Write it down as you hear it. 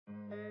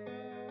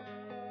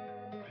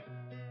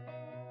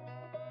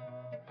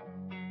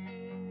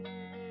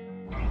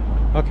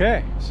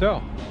Okay, so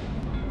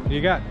what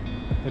you got?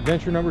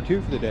 Adventure number 2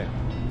 for the day.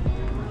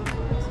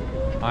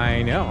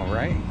 I know,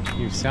 right?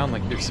 You sound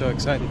like you're so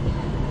excited.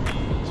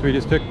 So we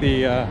just took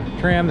the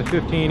tram, the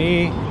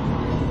 15E,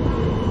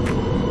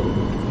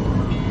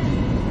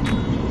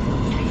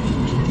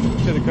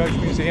 to the Coach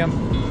Museum.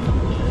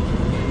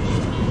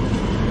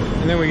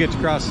 And then we get to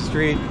cross the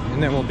street,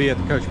 and then we'll be at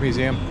the Coach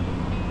Museum.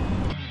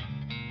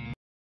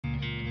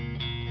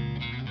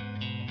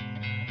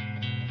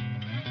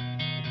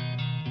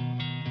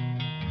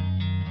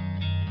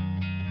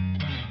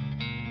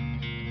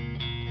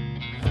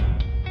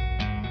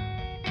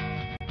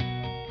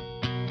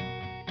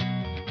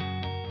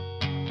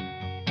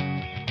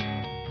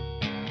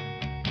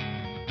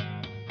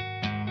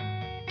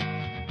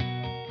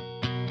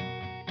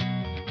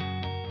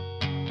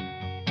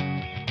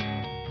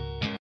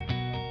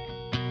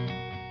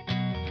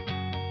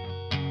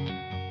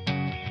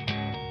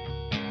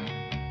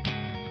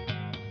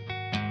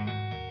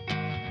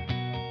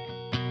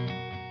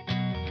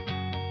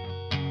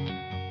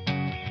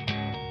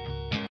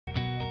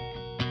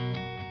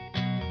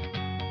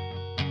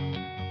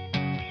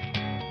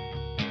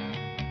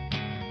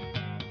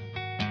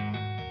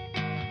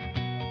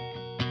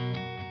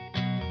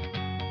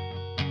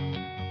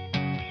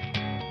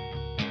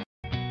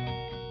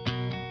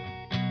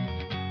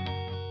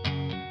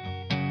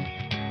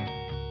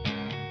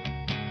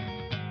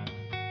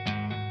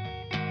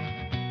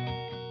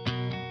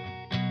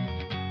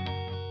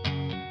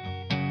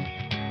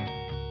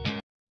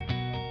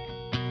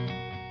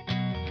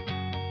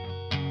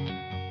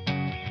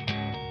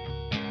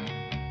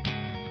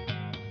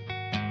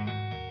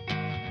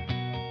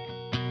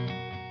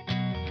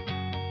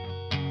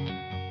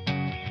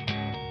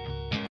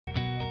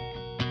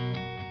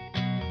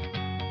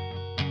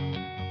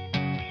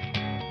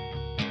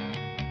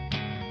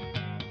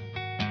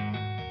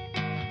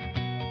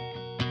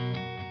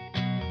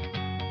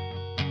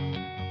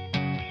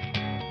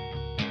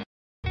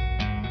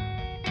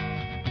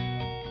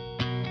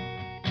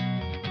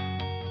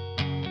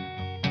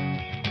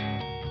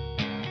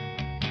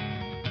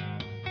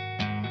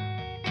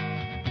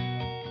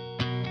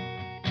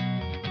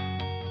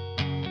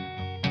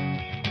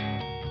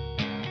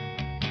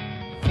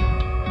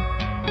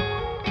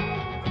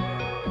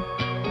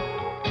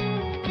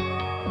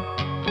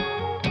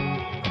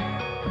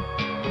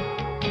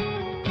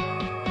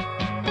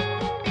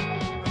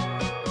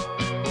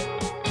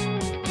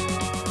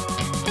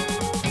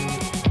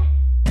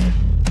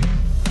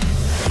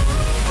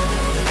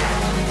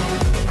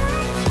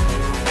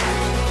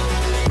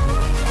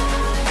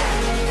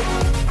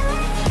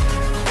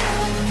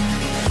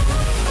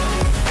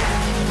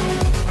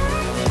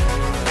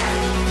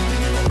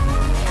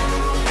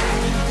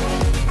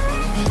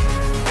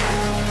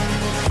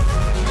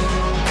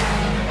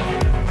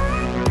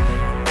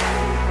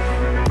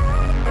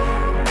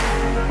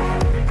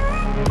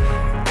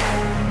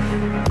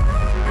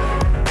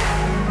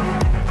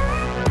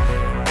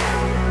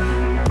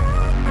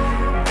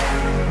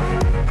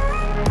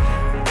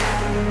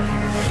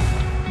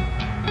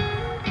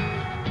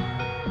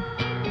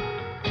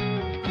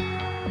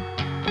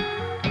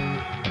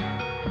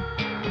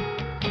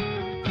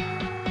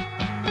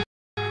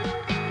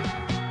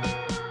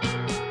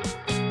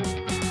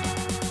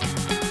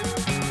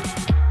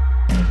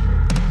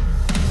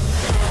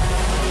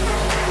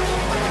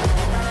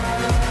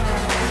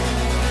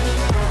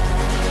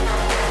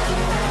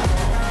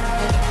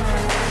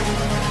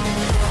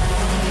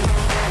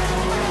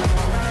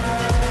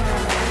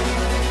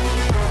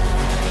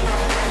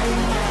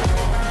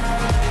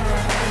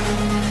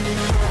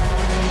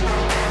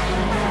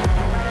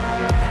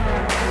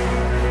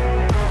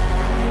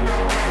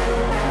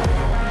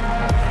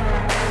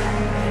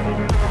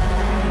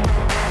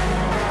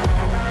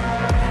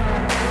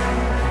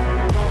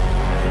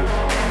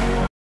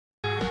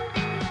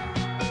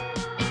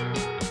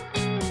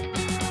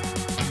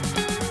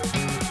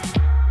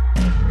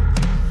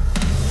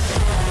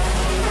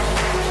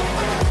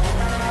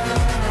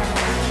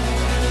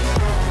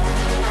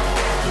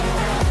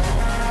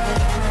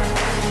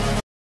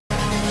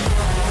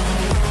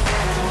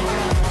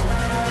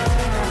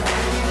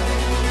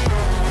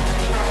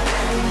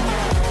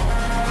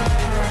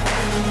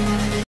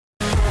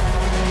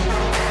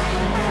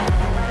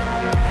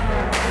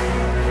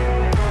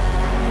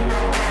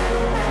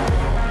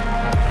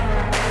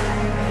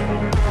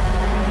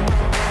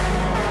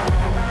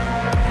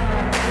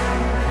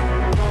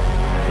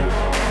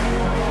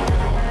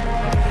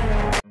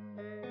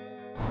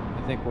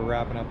 think we're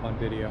wrapping up on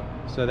video.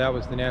 So that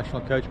was the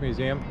National Coach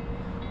Museum.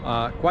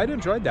 Quite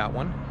enjoyed that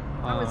one.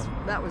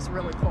 That was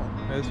really cool.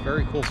 There's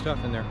very cool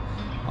stuff in there.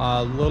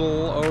 A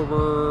little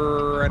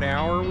over an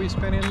hour we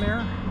spent in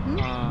there.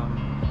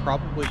 Mm-hmm.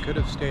 Probably could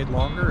have stayed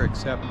longer,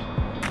 except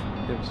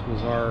this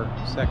was our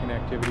second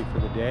activity for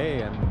the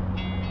day, and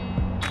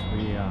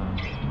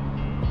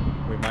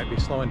we might be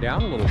slowing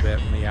down a little bit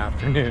in the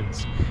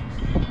afternoons.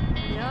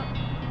 Yep.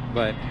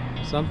 But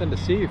something to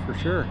see for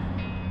sure.